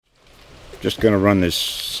Just going to run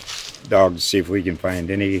this dog to see if we can find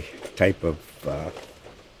any type of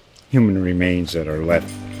human remains that are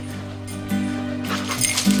left.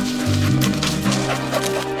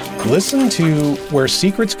 Listen to Where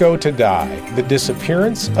Secrets Go to Die, The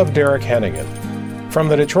Disappearance of Derek Hennigan. From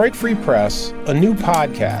the Detroit Free Press, a new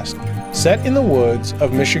podcast set in the woods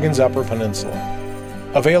of Michigan's Upper Peninsula.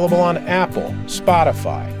 Available on Apple,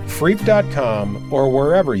 Spotify, Freep.com, or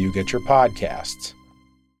wherever you get your podcasts.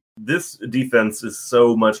 This defense is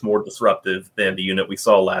so much more disruptive than the unit we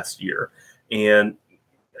saw last year. And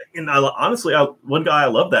honestly, one guy I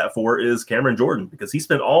love that for is Cameron Jordan, because he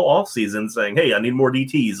spent all offseason saying, hey, I need more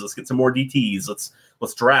DTs. Let's get some more DTs.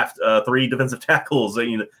 Let's draft 3 defensive tackles. Get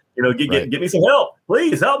me some help.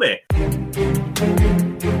 Please help me.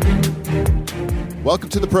 Welcome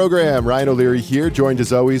to the program. Ryan O'Leary here, joined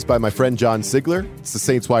as always by my friend John Sigler. It's the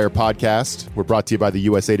Saints Wire podcast. We're brought to you by the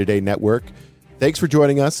USA Today Network. Thanks for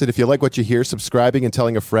joining us. And if you like what you hear, subscribing and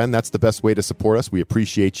telling a friend, that's the best way to support us. We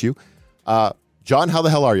appreciate you. John, how the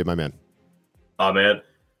hell are you, my man? Oh, man,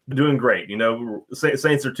 doing great.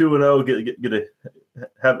 Saints are 2-0.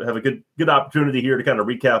 Have a good opportunity here to kind of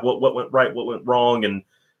recap what went right, what went wrong,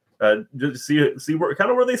 and just see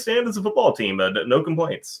where they stand as a football team. No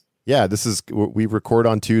complaints. Yeah, we record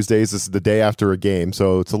on Tuesdays. This is the day after a game,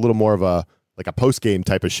 so it's a little more of a post-game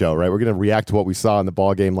type of show, right? We're going to react to what we saw in the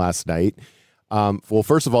ball game last night. Well,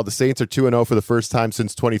 first of all, the Saints are 2-0 for the first time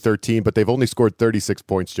since 2013, but they've only scored 36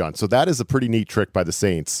 points, John. So that is a pretty neat trick by the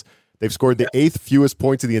Saints. They've scored the 8th fewest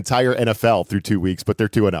points in the entire NFL through 2 weeks, but they're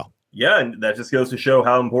 2-0. Yeah, and that just goes to show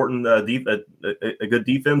how important a good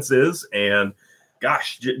defense is, and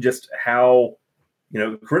gosh, just how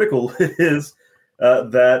critical it is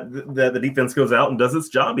that the defense goes out and does its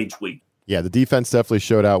job each week. Yeah, the defense definitely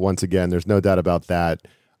showed out once again. There's no doubt about that.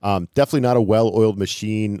 Definitely not a well-oiled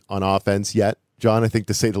machine on offense yet, John, I think,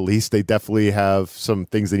 to say the least. They definitely have some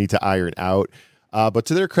things they need to iron out. But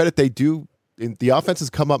to their credit, the offense has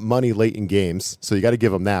come up money late in games, so you got to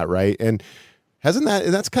give them that, right? And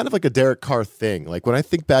that's kind of like a Derek Carr thing. Like when I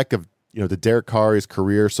think back of, the Derek Carr, his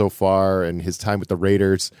career so far and his time with the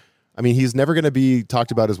Raiders, I mean, he's never going to be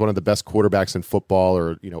talked about as one of the best quarterbacks in football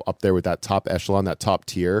or, up there with that top echelon, that top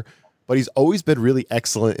tier. But he's always been really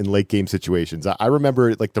excellent in late game situations. I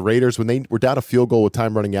remember like the Raiders, when they were down a field goal with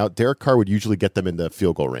time running out, Derek Carr would usually get them into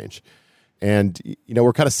field goal range. And,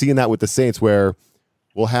 we're kind of seeing that with the Saints where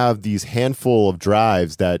we'll have these handful of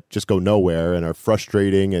drives that just go nowhere and are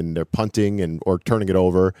frustrating and they're punting or turning it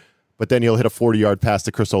over. But then he'll hit a 40-yard pass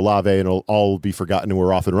to Chris Olave and it'll all be forgotten and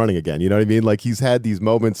we're off and running again. You know what I mean? Like he's had these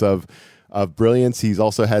moments of brilliance. He's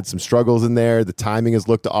also had some struggles in there. The timing has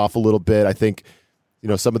looked off a little bit. I think,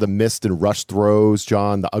 some of the missed and rushed throws,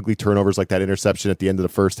 John, the ugly turnovers like that interception at the end of the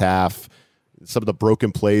first half, some of the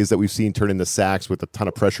broken plays that we've seen turn into sacks with a ton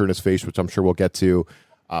of pressure in his face, which I'm sure we'll get to.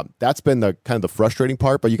 That's been the kind of the frustrating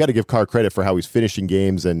part, but you got to give Carr credit for how he's finishing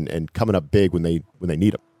games and coming up big when they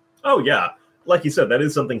need him. Oh, yeah. Like you said, that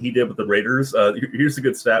is something he did with the Raiders. Here's a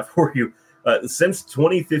good stat for you. Since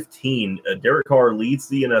 2015, Derek Carr leads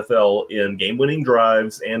the NFL in game-winning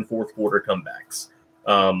drives and fourth-quarter comebacks.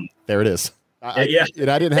 There it is.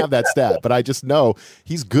 And I didn't have that stat, but I just know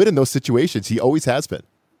he's good in those situations. He always has been.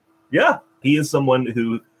 Yeah, he is someone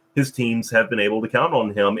who his teams have been able to count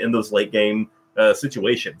on him in those late-game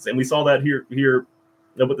situations. And we saw that here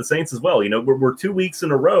with the Saints as well. We're 2 weeks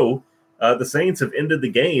in a row. The Saints have ended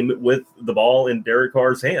the game with the ball in Derek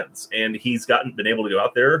Carr's hands, and he's been able to go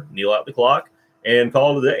out there, kneel out the clock, and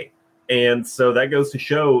call it a day. And so that goes to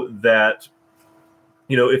show that,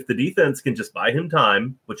 if the defense can just buy him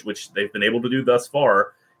time, which they've been able to do thus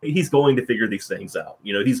far, he's going to figure these things out.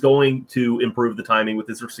 He's going to improve the timing with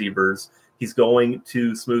his receivers. He's going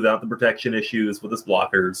to smooth out the protection issues with his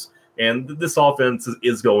blockers, and this offense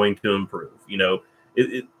is going to improve.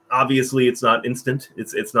 Obviously, it's not instant.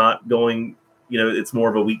 It's not going. It's more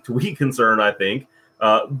of a week-to-week concern, I think.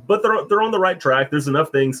 But they're on the right track. There's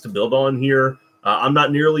enough things to build on here. I'm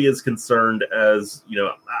not nearly as concerned as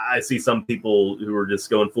I see some people who are just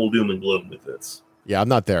going full doom and gloom with this. Yeah, I'm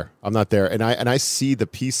not there, and I see the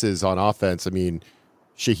pieces on offense. I mean,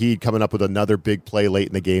 Shaheed coming up with another big play late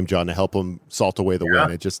in the game, John, to help him salt away the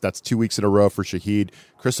win. That's 2 weeks in a row for Shaheed.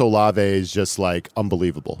 Chris Olave is just like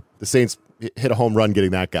unbelievable. The Saints hit a home run getting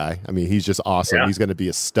that guy. I mean, he's just awesome. Yeah. He's going to be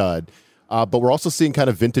a stud. But we're also seeing kind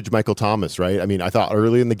of vintage Michael Thomas, right? I mean, I thought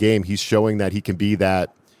early in the game he's showing that he can be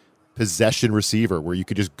that possession receiver where you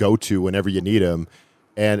could just go to whenever you need him.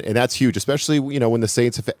 And that's huge, especially, when the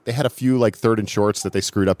Saints, they had a few like third and shorts that they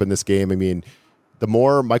screwed up in this game. I mean, the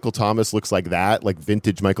more Michael Thomas looks like that, like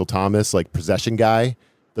vintage Michael Thomas, like possession guy,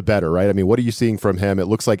 the better, right? I mean, what are you seeing from him? It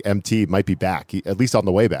looks like MT might be back, at least on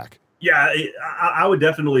the way back. Yeah, I would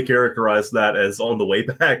definitely characterize that as on the way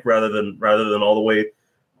back rather than all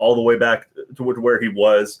the way back to where he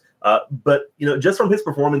was. But just from his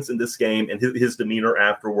performance in this game and his demeanor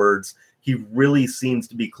afterwards, he really seems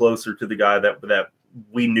to be closer to the guy that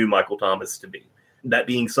we knew Michael Thomas to be. That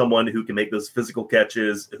being someone who can make those physical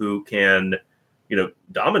catches, who can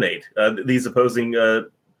dominate these opposing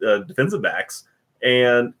defensive backs,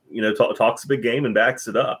 and talks a big game and backs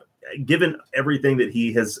it up. Given everything that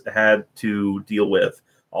he has had to deal with,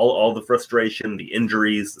 all the frustration, the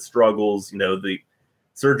injuries, the struggles, the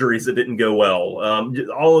surgeries that didn't go well,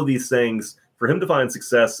 all of these things, for him to find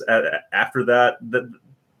success after that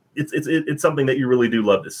it's something that you really do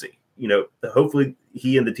love to see. Hopefully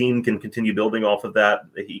he and the team can continue building off of that.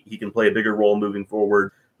 He can play a bigger role moving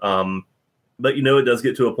forward. But it does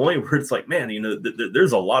get to a point where it's like, man,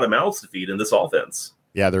 there's a lot of mouths to feed in this offense.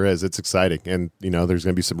 Yeah, there is. It's exciting. And, there's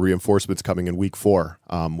going to be some reinforcements coming in week 4,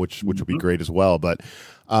 which will be great as well. But,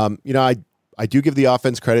 I do give the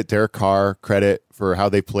offense credit, Derek Carr credit for how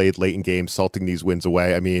they played late in games, salting these wins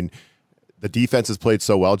away. I mean, the defense has played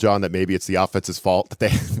so well, John, that maybe it's the offense's fault that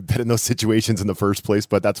they've been in those situations in the first place,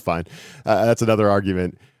 but that's fine. That's another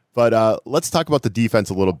argument. But let's talk about the defense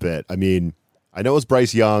a little bit. I mean, I know it's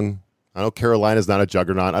Bryce Young. I know Carolina's not a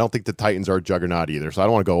juggernaut. I don't think the Titans are a juggernaut either, so I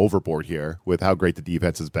don't want to go overboard here with how great the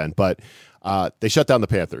defense has been. But they shut down the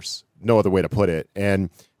Panthers. No other way to put it. And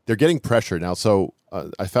they're getting pressure now. So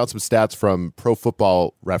I found some stats from Pro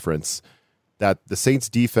Football Reference that the Saints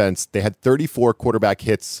defense, they had 34 quarterback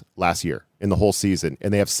hits last year in the whole season,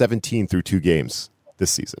 and they have 17 through 2 games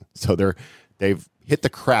this season. So they've hit the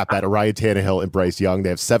crap out of Ryan Tannehill and Bryce Young. They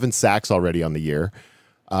have 7 sacks already on the year.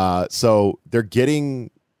 So they're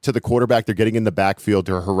getting to the quarterback, they're getting in the backfield,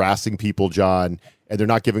 they're harassing people, John, and they're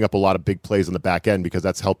not giving up a lot of big plays on the back end because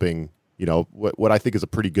that's helping, what I think is a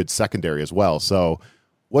pretty good secondary as well. So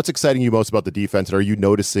what's exciting you most about the defense? And are you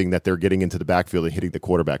noticing that they're getting into the backfield and hitting the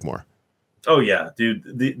quarterback more? Oh, yeah, dude.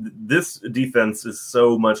 This defense is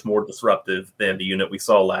so much more disruptive than the unit we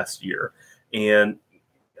saw last year. And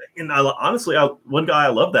honestly, one guy I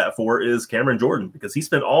love that for is Cameron Jordan, because he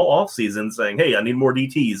spent all offseason saying, hey, I need more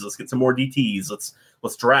DTs. Let's get some more DTs.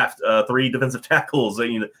 Let's draft 3 defensive tackles. Get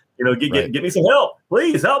me some help.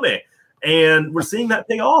 Please help me. And we're seeing that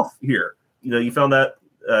pay off here. You found that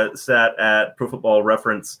stat at Pro Football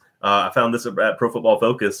Reference. I found this at Pro Football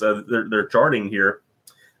Focus. They're charting here.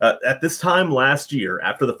 At this time last year,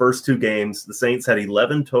 after the first 2 games, the Saints had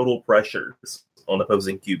 11 total pressures on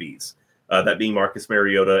opposing QBs, that being Marcus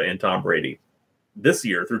Mariota and Tom Brady. This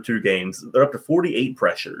year, through 2 games, they're up to 48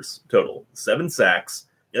 pressures total, 7 sacks.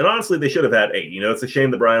 And honestly, they should have had 8. It's a shame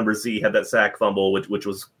that Brian Brzee had that sack fumble, which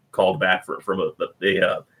was called back from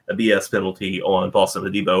a BS penalty on Boston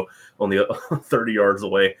Adebo only 30 yards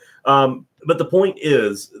away. But the point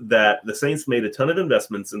is that the Saints made a ton of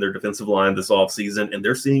investments in their defensive line this offseason, and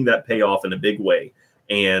they're seeing that pay off in a big way.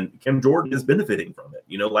 And Cam Jordan is benefiting from it.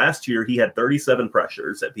 Last year he had 37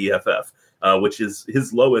 pressures at PFF, which is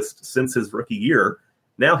his lowest since his rookie year.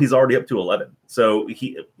 Now he's already up to 11. So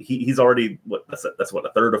he's already that's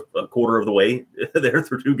a quarter of the way there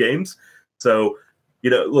through 2 games. So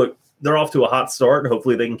look, they're off to a hot start.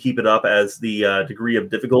 Hopefully they can keep it up as the degree of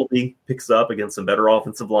difficulty picks up against some better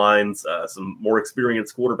offensive lines, some more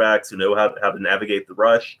experienced quarterbacks who know how to navigate the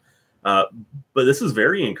rush. But this is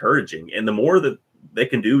very encouraging. And the more that they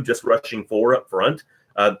can do just rushing 4 up front,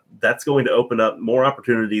 that's going to open up more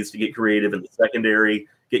opportunities to get creative in the secondary,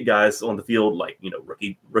 get guys on the field like,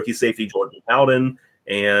 rookie safety Jordan Howden.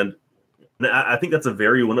 And I think that's a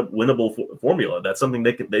very winnable formula. That's something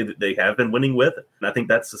they have been winning with, and I think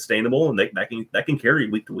that's sustainable, and that can carry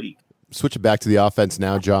week to week. Switching back to the offense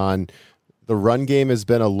now, John. The run game has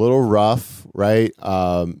been a little rough, right?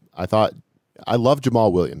 I love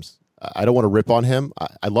Jamal Williams. I don't want to rip on him.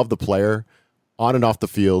 I love the player on and off the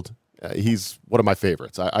field. He's one of my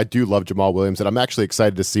favorites. I do love Jamal Williams, and I'm actually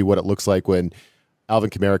excited to see what it looks like when Alvin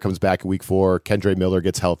Kamara comes back in week 4, Kendre Miller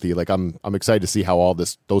gets healthy. Like I'm excited to see how all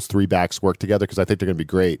those 3 backs work together, because I think they're going to be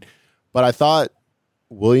great. But I thought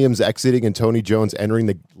Williams exiting and Tony Jones entering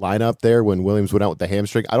the lineup there when Williams went out with the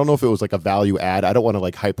hamstring, I don't know if it was like a value add. I don't want to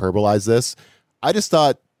like hyperbolize this. I just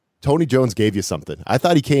thought Tony Jones gave you something. I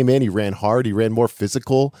thought he came in, he ran hard, he ran more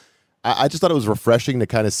physical. I just thought it was refreshing to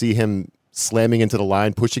kind of see him slamming into the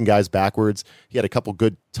line, pushing guys backwards. He had a couple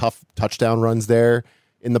good, tough touchdown runs there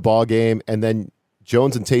in the ball game. And then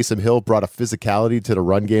Jones and Taysom Hill brought a physicality to the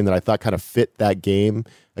run game that I thought kind of fit that game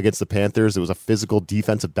against the Panthers. It was a physical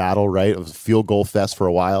defensive battle, right? It was a field goal fest for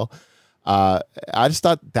a while. I just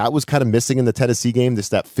thought that was kind of missing in the Tennessee game,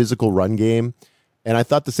 that physical run game. And I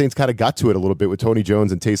thought the Saints kind of got to it a little bit with Tony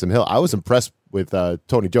Jones and Taysom Hill. I was impressed with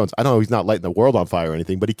Tony Jones. I know he's not lighting the world on fire or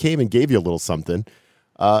anything, but he came and gave you a little something.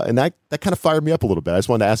 And that kind of fired me up a little bit. I just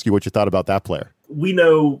wanted to ask you what you thought about that player. We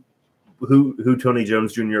know who Tony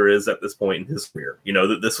Jones Jr. is at this point in his career. You know,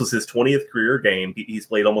 that this was his 20th career game. He's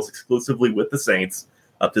played almost exclusively with the Saints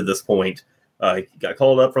up to this point. He got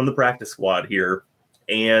called up from the practice squad here,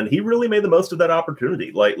 and he really made the most of that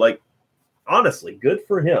opportunity. Like honestly, good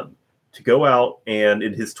for him to go out and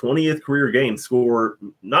in his 20th career game score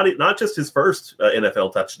not just his first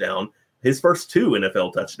NFL touchdown, his first 2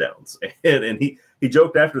 NFL touchdowns. And he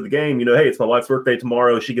joked after the game, you know, hey, it's my wife's birthday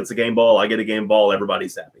tomorrow. She gets a game ball. I get a game ball.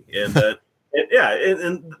 Everybody's happy. And,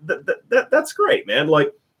 that's great, man.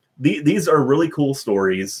 Like these are really cool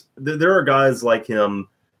stories. There are guys like him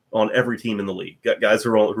on every team in the league. Guys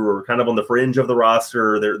who are kind of on the fringe of the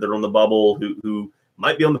roster. They're on the bubble who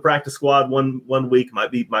might be on the practice squad one week,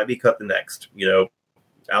 might be cut the next. You know,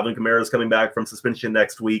 Alvin Kamara is coming back from suspension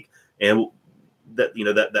next week, and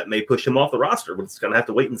that may push him off the roster. We're just gonna have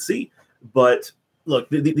to wait and see. But look,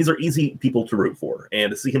 these are easy people to root for, and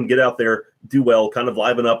to see him get out there, do well, kind of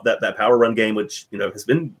liven up that power run game, which has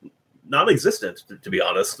been non-existent to be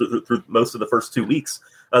honest through most of the first 2 weeks.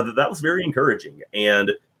 That was very encouraging.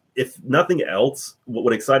 And if nothing else,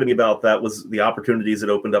 what excited me about that was the opportunities it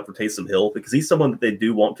opened up for Taysom Hill, because he's someone that they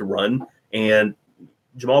do want to run. And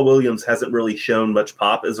Jamal Williams hasn't really shown much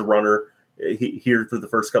pop as a runner here through the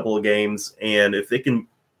first couple of games. And if they can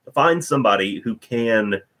find somebody who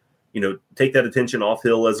can, take that attention off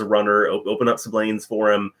Hill as a runner, open up some lanes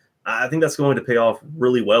for him, I think that's going to pay off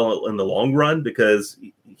really well in the long run, because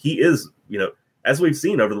he is, as we've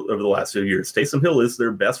seen over the last few years, Taysom Hill is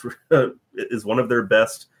their best, is one of their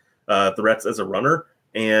best threats as a runner.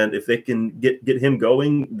 And if they can get him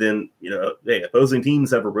going, then, opposing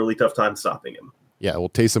teams have a really tough time stopping him. Yeah, well,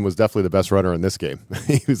 Taysom was definitely the best runner in this game.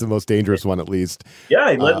 He was the most dangerous one, at least.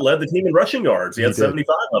 Yeah, he led the team in rushing yards. He had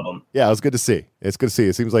 75 of them. Yeah, it was good to see. It's good to see.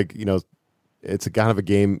 It seems like, it's a kind of a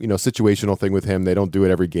game, situational thing with him. They don't do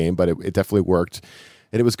it every game, but it definitely worked.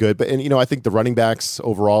 And it was good. But, I think the running backs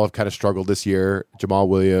overall have kind of struggled this year. Jamal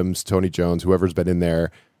Williams, Tony Jones, whoever's been in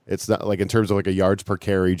there. It's not like in terms of like a yards per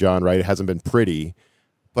carry, John, right? It hasn't been pretty.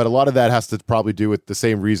 But a lot of that has to probably do with the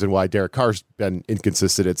same reason why Derek Carr's been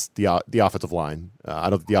inconsistent. It's the offensive line. I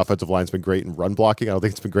don't think the offensive line's been great in run blocking. I don't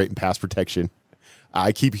think it's been great in pass protection.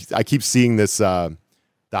 I keep seeing this the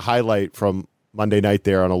highlight from Monday night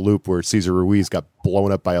there on a loop where Cesar Ruiz got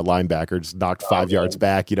blown up by a linebacker, just knocked 5 yards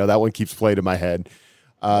back. That one keeps playing in my head.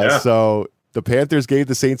 So the Panthers gave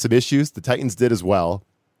the Saints some issues. The Titans did as well.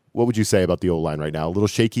 What would you say about the O-line right now? A little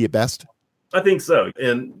shaky at best? I think so.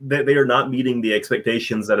 And they are not meeting the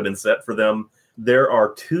expectations that have been set for them. There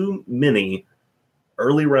are too many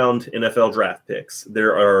early round NFL draft picks.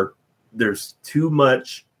 There's too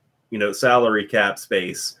much, salary cap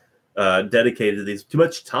space dedicated to these, too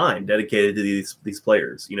much time dedicated to these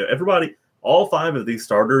players. Everybody, all 5 of these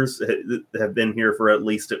starters have been here for at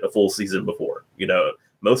least a full season before.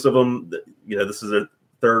 Most of them, this is their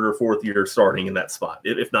 3rd or 4th year starting in that spot,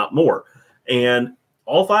 if not more. And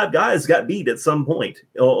all 5 guys got beat at some point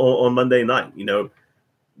on Monday night.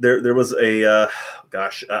 There was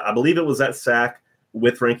I believe it was that sack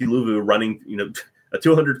with Frankie Louvu running, a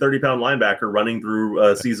 230-pound linebacker running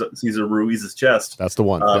through Cesar Ruiz's chest. That's the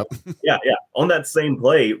one. Yep. Yeah. On that same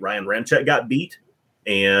play, Ryan Ramczyk got beat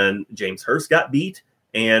and James Hurst got beat.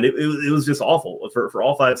 And it was just awful for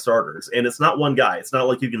all 5 starters. And it's not one guy. It's not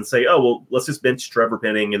like you can say, oh, well, let's just bench Trevor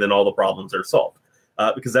Penning and then all the problems are solved.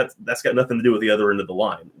 Because that's got nothing to do with the other end of the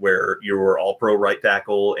line, where you're all-pro right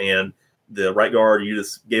tackle and the right guard you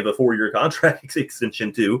just gave a 4-year contract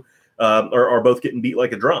extension to are both getting beat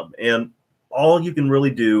like a drum. And all you can really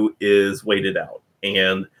do is wait it out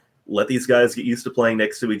and let these guys get used to playing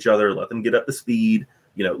next to each other, let them get up to speed,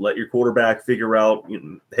 let your quarterback figure out,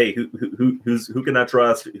 hey, who can I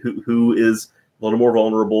trust, who is a little more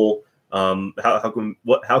vulnerable, how can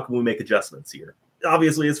we make adjustments here?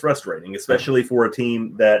 Obviously, it's frustrating, especially for a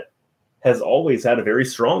team that has always had a very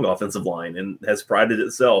strong offensive line and has prided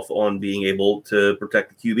itself on being able to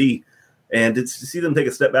protect the QB. And to see them take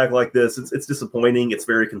a step back like this, it's disappointing. It's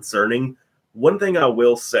very concerning. One thing I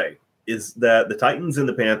will say is that the Titans and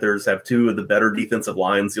the Panthers have 2 of the better defensive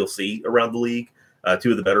lines you'll see around the league,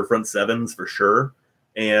 2 of the better front sevens for sure.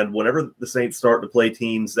 And whenever the Saints start to play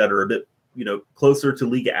teams that are a bit, closer to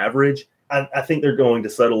league average, I think they're going to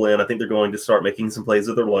settle in. I think they're going to start making some plays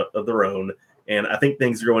of their own. And I think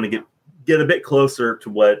things are going to get a bit closer to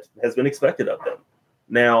what has been expected of them.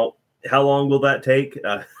 Now, how long will that take?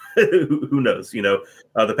 who knows?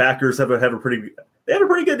 The Packers have a pretty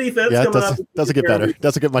good defense. Yeah, it doesn't get better. It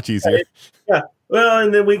doesn't get much easier. Yeah. Well,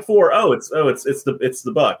 and then week 4, it's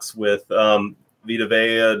the Bucks with Vita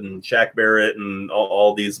Vea and Shaq Barrett and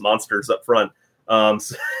all these monsters up front.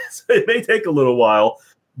 So it may take a little while,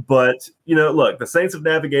 but look, the Saints have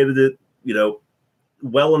navigated it,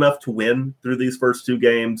 well enough to win through these first 2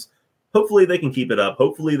 games. Hopefully they can keep it up.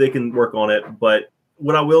 Hopefully they can work on it. But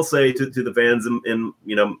what I will say to the fans in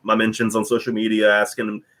my mentions on social media, asking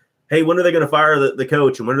them, hey, when are they going to fire the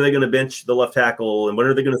coach, and when are they going to bench the left tackle, and when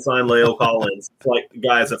are they going to sign La'el Collins? It's like,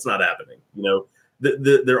 guys, that's not happening.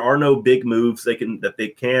 There are no big moves they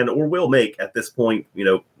can or will make at this point.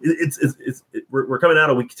 We're coming out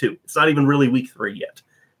of week 2. It's not even really week 3 yet.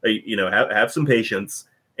 Have some patience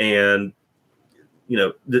and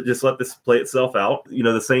just let this play itself out.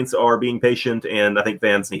 The Saints are being patient, and I think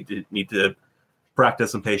fans need to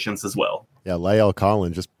practice some patience as well. Yeah, La'el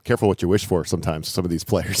Collins, just careful what you wish for sometimes, some of these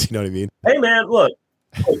players, you know what I mean? Hey, man, look,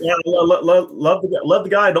 love the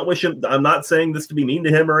guy. Don't wish him. I'm not saying this to be mean to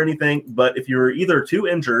him or anything, but if you're either too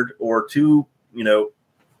injured or too,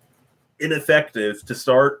 ineffective to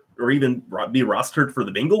start or even be rostered for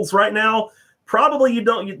the Bengals right now, probably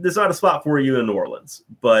there's not a spot for you in New Orleans.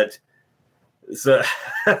 But so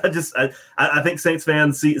I think Saints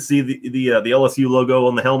fans see the LSU logo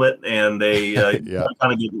on the helmet, and they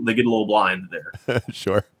kind of get a little blind there.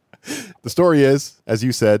 Sure. The story is, as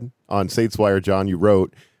you said on Saints Wire, John, you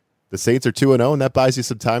wrote, the Saints are 2-0, and that buys you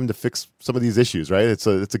some time to fix some of these issues, right? It's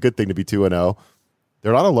a good thing to be 2-0.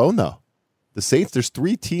 They're not alone, though. The Saints, there's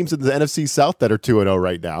 3 teams in the NFC South that are 2-0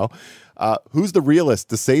 right now. Who's the realist,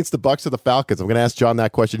 the Saints, the Bucks, or the Falcons? I'm going to ask John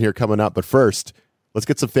that question here coming up, but first, let's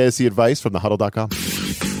get some fantasy advice from thehuddle.com.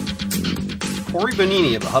 Corey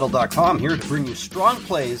Bonini of thehuddle.com here to bring you strong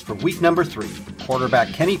plays for week number 3. Quarterback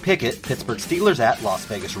Kenny Pickett, Pittsburgh Steelers at Las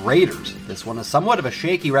Vegas Raiders. This one is somewhat of a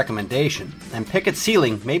shaky recommendation, and Pickett's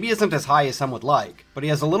ceiling maybe isn't as high as some would like, but he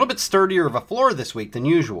has a little bit sturdier of a floor this week than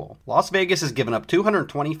usual. Las Vegas has given up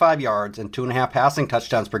 225 yards and 2.5 passing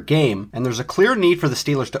touchdowns per game, and there's a clear need for the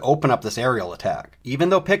Steelers to open up this aerial attack. Even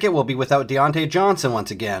though Pickett will be without Deontay Johnson once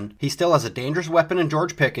again, he still has a dangerous weapon in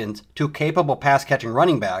George Pickens, 2 capable pass-catching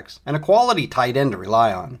running backs, and a quality tight end to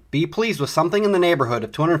rely on. Be pleased with something in the neighborhood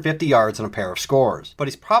of 250 yards and a pair of scores, but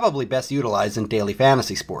he's probably best utilized in daily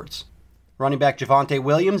fantasy sports. Running back Javonte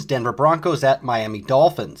Williams, Denver Broncos at Miami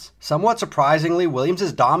Dolphins. Somewhat surprisingly, Williams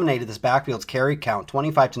has dominated this backfield's carry count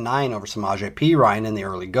 25-9 over Samaje Perine in the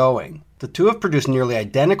early going. The two have produced nearly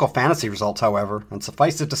identical fantasy results, however, and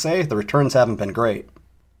suffice it to say, the returns haven't been great.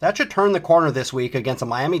 That should turn the corner this week against a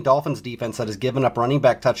Miami Dolphins defense that has given up running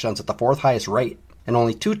back touchdowns at the 4th highest rate, and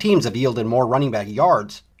only 2 teams have yielded more running back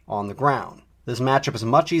yards on the ground. This matchup is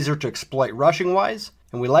much easier to exploit rushing-wise,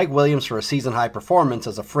 and we like Williams for a season-high performance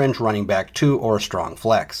as a fringe running back 2 or a strong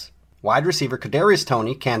flex. Wide receiver Kadarius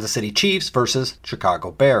Toney, Kansas City Chiefs versus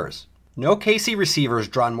Chicago Bears. No KC receiver has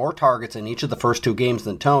drawn more targets in each of the first 2 games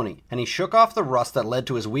than Toney, and he shook off the rust that led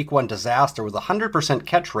to his Week 1 disaster with a 100%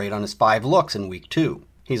 catch rate on his 5 looks in Week 2.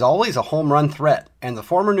 He's always a home run threat, and the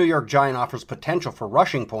former New York Giant offers potential for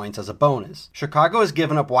rushing points as a bonus. Chicago has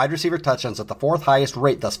given up wide receiver touchdowns at the 4th highest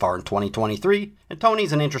rate thus far in 2023, and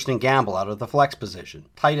Toney's an interesting gamble out of the flex position.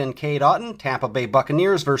 Tight end Cade Otton, Tampa Bay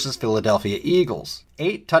Buccaneers versus Philadelphia Eagles.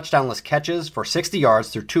 8 touchdownless catches for 60 yards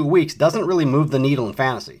through 2 weeks doesn't really move the needle in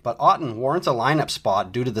fantasy, but Otton warrants a lineup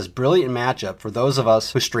spot due to this brilliant matchup for those of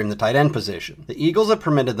us who stream the tight end position. The Eagles have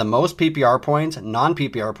permitted the most PPR points,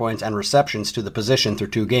 non-PPR points, and receptions to the position through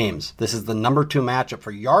 2 games. This is the number 2 matchup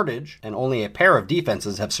for yardage, and only a pair of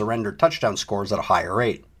defenses have surrendered touchdown scores at a higher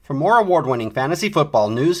rate. For more award-winning fantasy football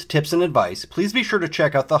news, tips, and advice, please be sure to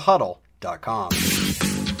check out thehuddle.com.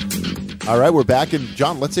 All right, we're back, and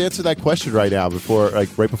John, let's answer that question right now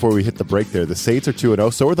right before we hit the break there. The Saints are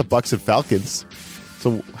 2-0, so are the Bucks and Falcons.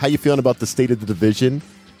 So how you feeling about the state of the division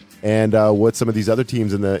and what some of these other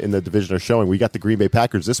teams in the division are showing? We got the Green Bay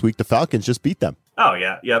Packers this week. The Falcons just beat them. Oh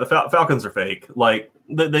yeah. The Falcons are fake. Like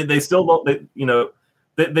they still don't.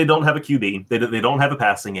 They don't have a QB. They don't have a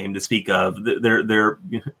passing game to speak of. They're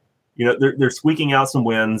squeaking out some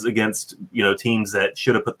wins against teams that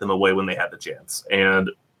should have put them away when they had the chance.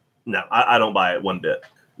 And no, I don't buy it one bit.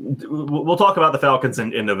 We'll talk about the Falcons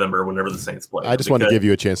in November whenever the Saints play. I just want to give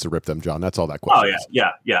you a chance to rip them, John. That's all that question. Oh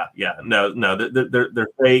yeah. No, they're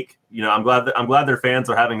fake. I'm glad their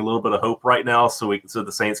fans are having a little bit of hope right now, so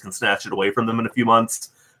the Saints can snatch it away from them in a few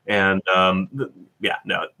months. And they're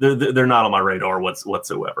not on my radar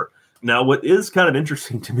whatsoever. Now, what is kind of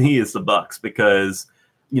interesting to me is the Bucks, because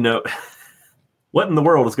what in the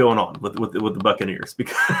world is going on with the Buccaneers?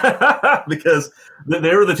 Because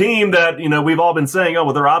they were the team that, we've all been saying, oh,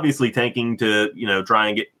 well, they're obviously tanking to, try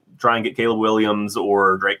and get Caleb Williams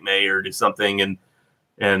or Drake May or do something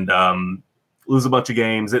and lose a bunch of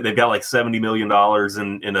games. They've got like $70 million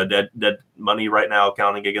in a dead money right now,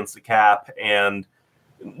 counting against the cap, and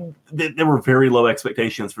there were very low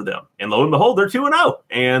expectations for them. And lo and behold, they're 2-0,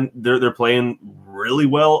 and they're playing really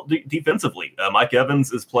well defensively. Mike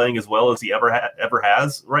Evans is playing as well as he ever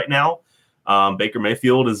has right now. Baker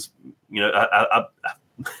Mayfield is,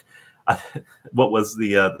 what was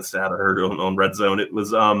the stat I heard on Red Zone? It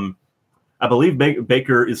was I believe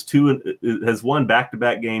Baker has won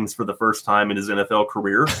back-to-back games for the first time in his NFL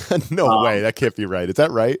career. No way, that can't be right. Is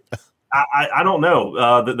that right? I don't know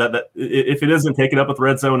that if it isn't, take it up with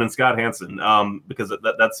Red Zone and Scott Hansen, because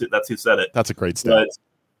that's who said it. That's a great stat.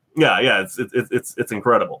 Yeah, it's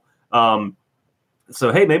incredible.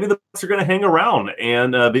 So hey, maybe the Bucs are going to hang around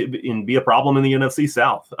and be a problem in the NFC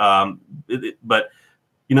South. But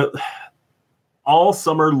all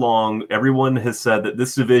summer long, everyone has said that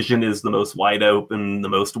this division is the most wide open, the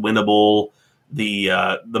most winnable,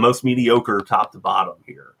 the most mediocre top to bottom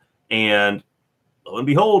here. And lo and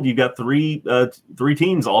behold, you've got three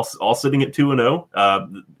teams all sitting at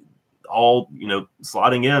 2-0, all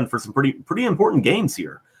slotting in for some pretty important games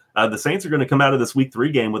here. The Saints are going to come out of this Week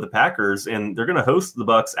 3 game with the Packers, and they're going to host the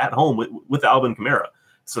Bucs at home with Alvin Kamara.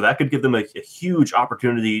 So that could give them a huge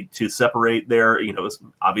opportunity to separate there.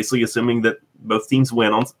 Obviously assuming that both teams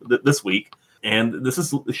win on this week. And this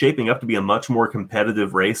is shaping up to be a much more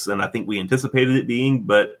competitive race than I think we anticipated it being.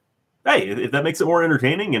 But hey, if that makes it more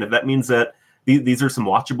entertaining, and if that means that these are some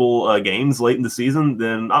watchable games late in the season,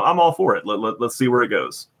 then I'm all for it. Let's see where it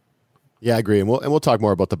goes. Yeah, I agree, and we'll talk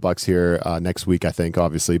more about the Bucs here next week, I think,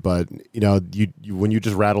 obviously. But you when you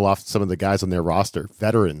just rattle off some of the guys on their roster,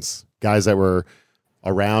 veterans, guys that were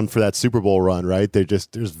around for that Super Bowl run, right? There's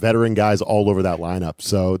veteran guys all over that lineup,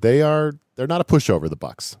 so they're not a pushover. The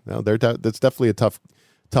Bucs, that's definitely a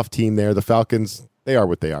tough team there. The Falcons, they are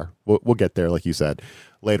what they are. We'll get there, like you said,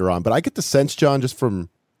 later on. But I get the sense, John, just from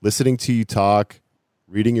listening to you talk,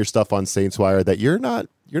 reading your stuff on Saints Wire, that you're not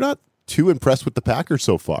too impressed with the Packers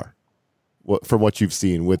so far. From what you've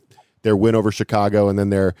seen with their win over Chicago and then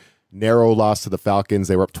their narrow loss to the Falcons.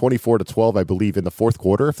 They were up 24-12, I believe, in the fourth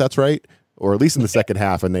quarter, if that's right, or at least in the second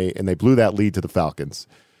half, and they blew that lead to the Falcons.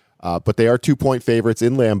 But they are 2-point favorites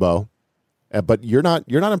in Lambeau. But you're not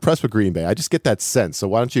impressed with Green Bay. I just get that sense. So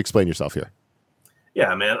why don't you explain yourself here?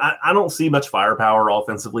 Yeah, man, I don't see much firepower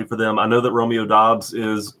offensively for them. I know that Romeo Doubs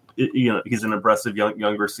is, he's an impressive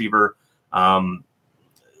young receiver.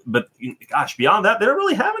 But gosh, beyond that, they don't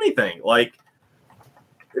really have anything. Like,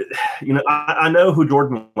 I know who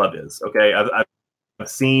Jordan Love is. Okay, I've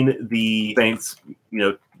seen the Saints,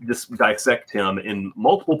 just dissect him in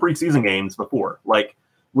multiple preseason games before. Like,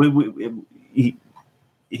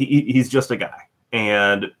 he's just a guy,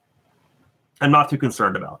 and I'm not too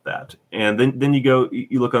concerned about that. And then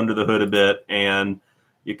you look under the hood a bit, and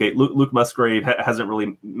okay, Luke Musgrave hasn't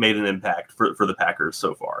really made an impact for the Packers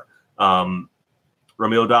so far.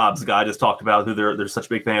 Romeo Doubs, the guy I just talked about, who they're such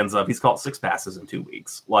big fans of, he's caught 6 passes in 2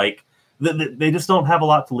 weeks. Like, they just don't have a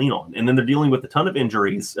lot to lean on. And then they're dealing with a ton of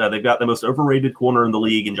injuries. They've got the most overrated corner in the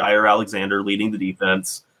league in Jair Alexander leading the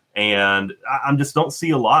defense. And I just don't see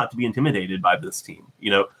a lot to be intimidated by this team.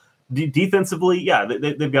 Defensively, yeah,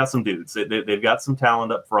 they've got some dudes. They've got some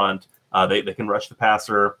talent up front. They can rush the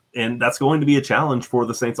passer. And that's going to be a challenge for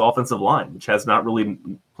the Saints offensive line, which has not really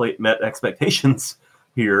met expectations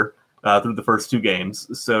here through the first 2 games.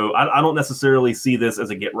 So I don't necessarily see this as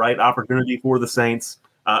a get-right opportunity for the Saints,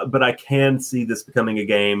 but I can see this becoming a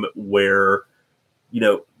game where,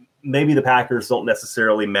 maybe the Packers don't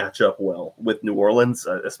necessarily match up well with New Orleans,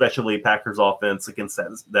 especially Packers offense against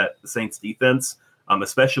that Saints defense,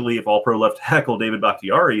 especially if all-pro left tackle David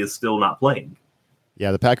Bakhtiari is still not playing.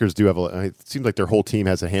 Yeah, the Packers do have it seems like their whole team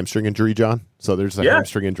has a hamstring injury, John. So there's a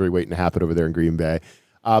hamstring injury waiting to happen over there in Green Bay.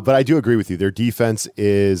 But I do agree with you. Their defense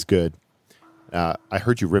is good. I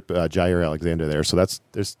heard you rip Jair Alexander there, so that's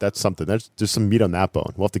something. There's some meat on that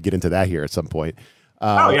bone. We'll have to get into that here at some point.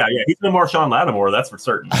 Yeah. He's no Marshawn Lattimore, that's for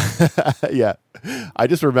certain. Yeah. I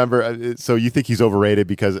just remember, so you think he's overrated,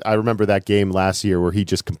 because I remember that game last year where he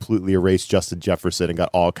just completely erased Justin Jefferson and got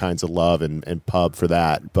all kinds of love and pub for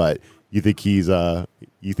that. But you think he's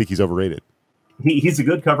overrated? He's a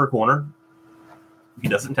good cover corner. He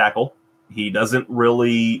doesn't tackle. He doesn't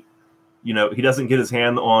really, he doesn't get his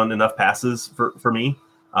hand on enough passes for me.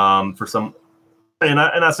 For some, and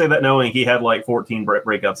I say that knowing he had like 14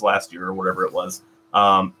 breakups last year or whatever it was.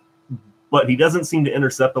 But he doesn't seem to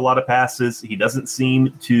intercept a lot of passes. He doesn't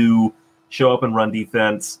seem to show up and run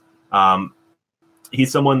defense. He's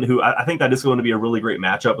someone who I think that is going to be a really great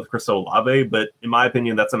matchup with Chris Olave, but in my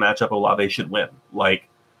opinion, that's a matchup Olave should win. Like,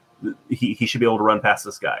 he should be able to run past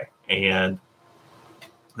this guy, and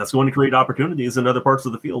that's going to create opportunities in other parts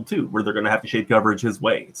of the field too, where they're going to have to shade coverage his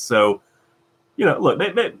way. So, look,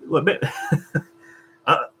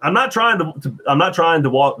 I'm not trying to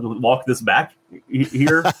walk this back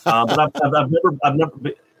here, but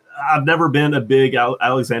I've never been a big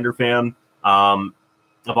Alexander fan.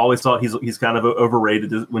 I've always thought he's kind of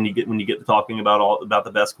overrated when you get to talking about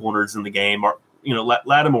the best corners in the game.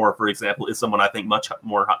 Lattimore, for example, is someone I think much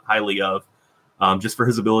more highly of, just for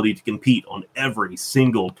his ability to compete on every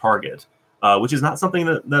single target, which is not something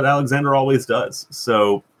that Alexander always does.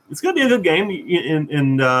 So it's going to be a good game,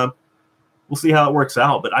 and we'll see how it works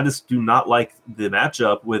out. But I just do not like the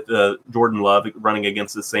matchup with Jordan Love running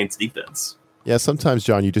against the Saints defense. Yeah, sometimes,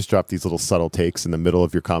 John, you just drop these little subtle takes in the middle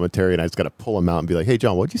of your commentary, and I just got to pull them out and be like, hey,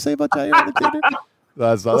 John, what'd you say about Jair Alexander?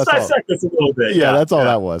 Let's dissect this a little bit. Yeah, that's all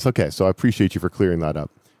that was. Okay, so I appreciate you for clearing that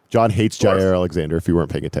up. John hates Jair Alexander, if you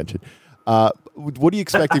weren't paying attention. What are you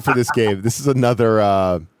expecting for this game? This is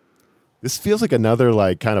another this feels like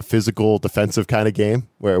another kind of physical defensive kind of game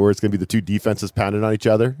where it's going to be the two defenses pounding on each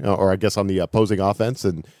other, or I guess on the opposing offense.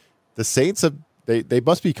 And the Saints they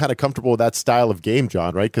must be kind of comfortable with that style of game,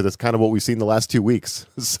 John, right? Because it's kind of what we've seen the last 2 weeks.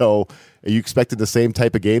 So are you expecting the same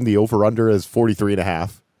type of game? The over-under is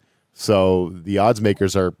 43.5. So the odds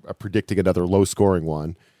makers are predicting another low-scoring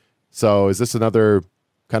one. So is this another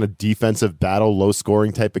kind of defensive battle,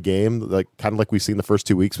 low-scoring type of game, kind of like we've seen the first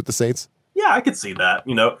 2 weeks with the Saints? Yeah, I could see that.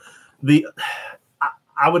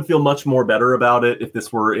 I would feel much more better about it if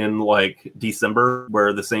this were in December,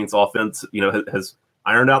 where the Saints offense, has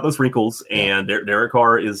ironed out those wrinkles, and Derek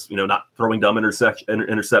Carr is, not throwing dumb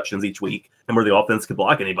interceptions each week, and where the offense could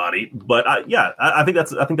block anybody. But I think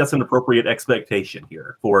that's an appropriate expectation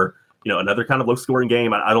here for another kind of low-scoring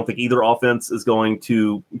game. I don't think either offense is going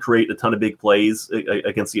to create a ton of big plays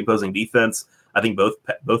against the opposing defense. I think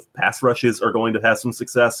both pass rushes are going to have some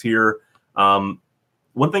success here.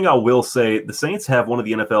 One thing I will say, the Saints have one of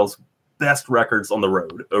the NFL's best records on the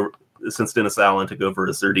road since Dennis Allen took over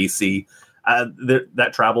as their DC. That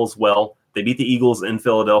travels well. They beat the Eagles in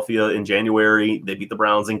Philadelphia in January. They beat the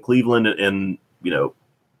Browns in Cleveland in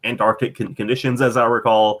Antarctic conditions, as I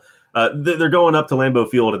recall. They're going up to Lambeau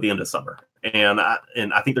Field at the end of summer, and I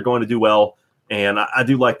think they're going to do well. And I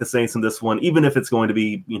do like the Saints in this one, even if it's going to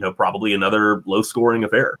be probably another low-scoring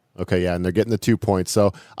affair. Okay, yeah, and they're getting the 2 points.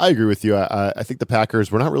 So I agree with you. I think the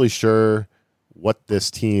Packers, we're not really sure what this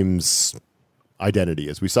team's identity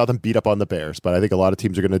is. We saw them beat up on the Bears, but I think a lot of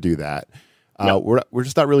teams are going to do that. Yep. We're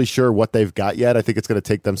just not really sure what they've got yet. I think it's going to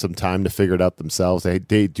take them some time to figure it out themselves.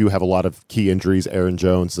 They do have a lot of key injuries. Aaron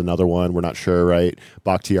Jones is another one. We're not sure, right?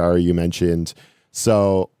 Bakhtiari, you mentioned.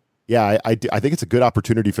 So, yeah, I think it's a good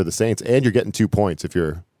opportunity for the Saints, and you're getting 2 points if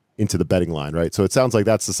you're into the betting line, right? So it sounds like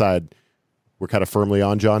that's the side we're kind of firmly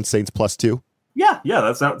on, John. Saints +2. Yeah,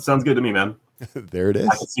 that sounds good to me, man. There it is.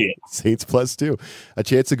 I can see it. Saints +2. A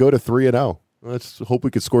chance to go to 3-0. Let's hope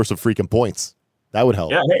we could score some freaking points. That would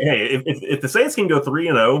help. Yeah, hey, if the Saints can go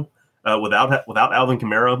 3-0 without Alvin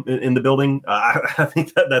Kamara in the building, I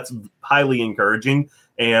think that's highly encouraging,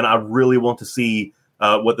 and I really want to see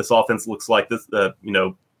what this offense looks like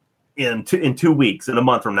in 2 weeks, in a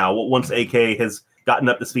month from now, once AK has gotten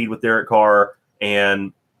up to speed with Derek Carr,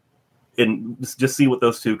 and just see what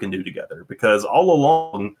those two can do together. Because all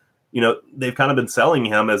along, they've kind of been selling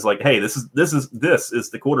him as hey, this is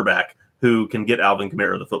the quarterback who can get Alvin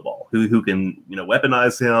Kamara the football, who can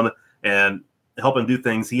weaponize him and help him do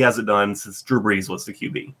things he hasn't done since Drew Brees was the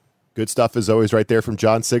QB. Good stuff as always right there from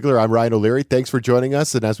John Sigler. I'm Ryan O'Leary. Thanks for joining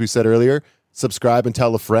us. And as we said earlier, subscribe and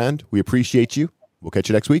tell a friend. We appreciate you. We'll catch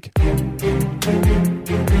you next week.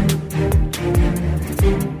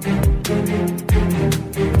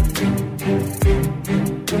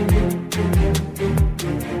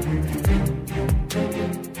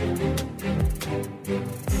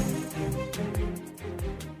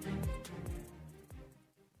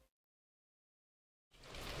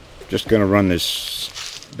 Just going to run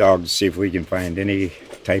this dog to see if we can find any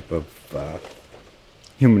type of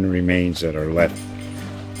human remains that are left.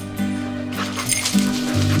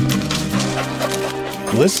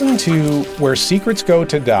 Listen to Where Secrets Go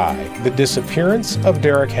to Die, The Disappearance of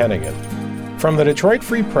Derek Hennigan. From the Detroit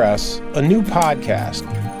Free Press, a new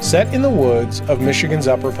podcast set in the woods of Michigan's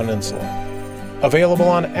Upper Peninsula. Available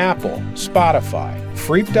on Apple, Spotify,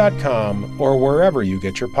 Freep.com, or wherever you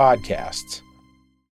get your podcasts.